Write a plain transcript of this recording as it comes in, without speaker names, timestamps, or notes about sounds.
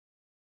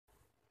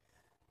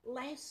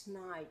Last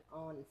night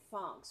on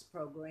Fox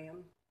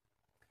program,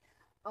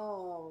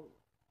 oh,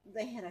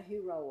 they had a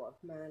hero of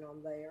mine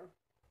on there,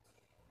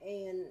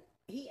 and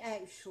he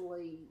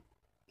actually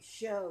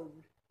showed,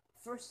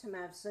 first time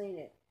I've seen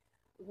it,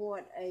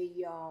 what a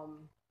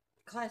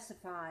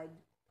classified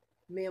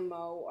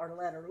memo or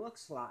letter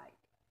looks like.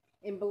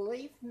 And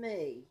believe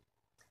me,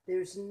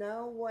 there's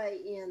no way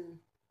in,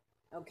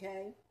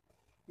 okay,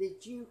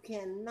 that you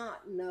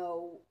cannot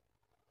know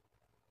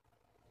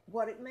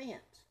what it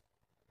meant.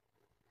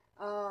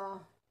 Uh,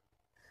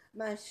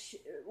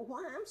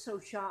 why I'm so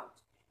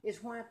shocked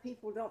is why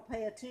people don't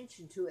pay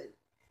attention to it.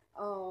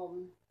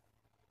 Um,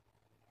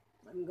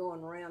 I'm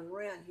going round and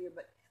round here,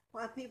 but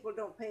why people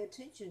don't pay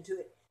attention to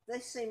it? They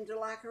seem to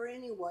like her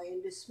anyway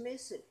and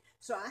dismiss it.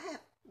 So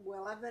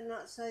I better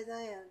not say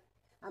that.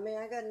 I mean,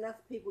 I got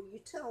enough people. You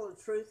tell the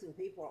truth, and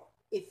people,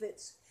 if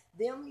it's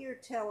them you're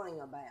telling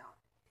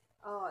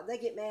about, they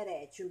get mad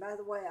at you. And by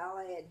the way, I'll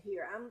add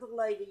here, I'm the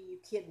lady you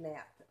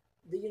kidnapped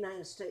the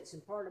United States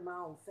and part of my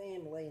own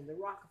family and the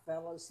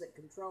Rockefellers that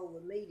control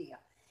the media.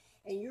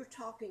 And you're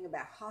talking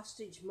about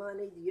hostage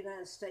money the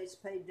United States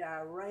paid to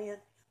Iran.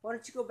 Why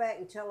don't you go back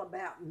and tell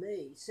about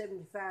me?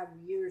 75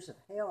 years of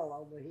hell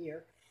over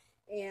here,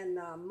 and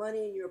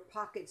money in your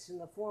pockets in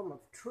the form of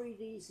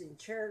treaties and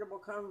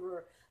charitable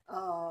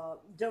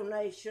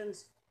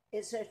donations,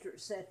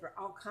 etc.,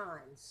 all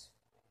kinds.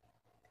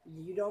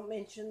 You don't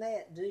mention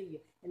that, do you?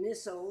 And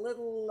it's a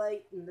little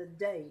late in the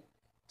day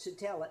to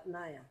tell it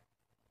now.